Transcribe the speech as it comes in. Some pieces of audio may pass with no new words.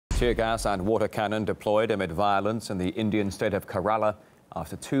Tear gas and water cannon deployed amid violence in the Indian state of Kerala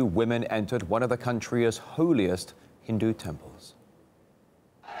after two women entered one of the country's holiest Hindu temples.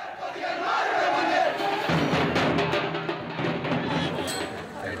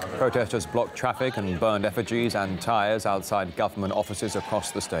 Protesters blocked traffic and burned effigies and tyres outside government offices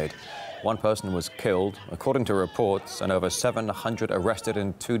across the state. One person was killed, according to reports, and over 700 arrested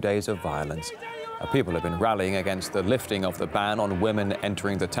in 2 days of violence. People have been rallying against the lifting of the ban on women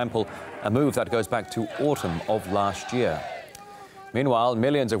entering the temple, a move that goes back to autumn of last year. Meanwhile,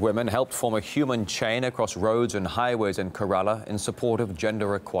 millions of women helped form a human chain across roads and highways in Kerala in support of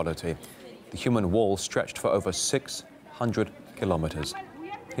gender equality. The human wall stretched for over 600 kilometers.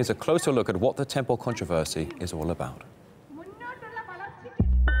 Here's a closer look at what the temple controversy is all about.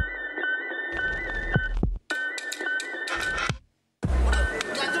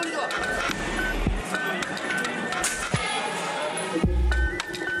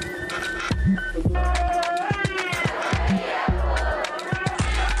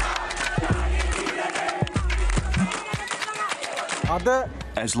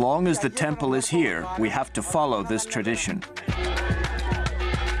 As long as the temple is here, we have to follow this tradition.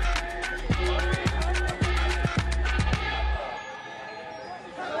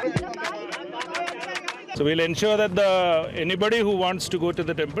 So we'll ensure that anybody who wants to go to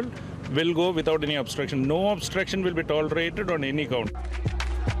the temple will go without any obstruction. No obstruction will be tolerated on any count.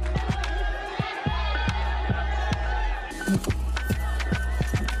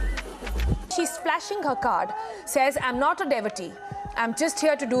 She's flashing her card, says, "I'm not a devotee. I'm just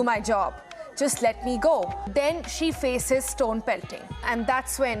here to do my job. Just let me go." Then she faces stone pelting, and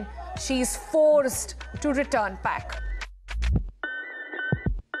that's when she's forced to return back.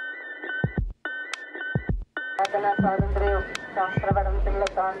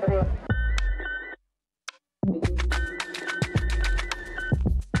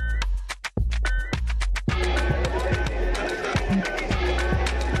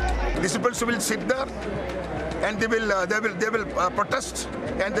 Disciples will sit there and they will protest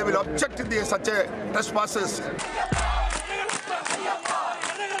and they will object to such a trespasses.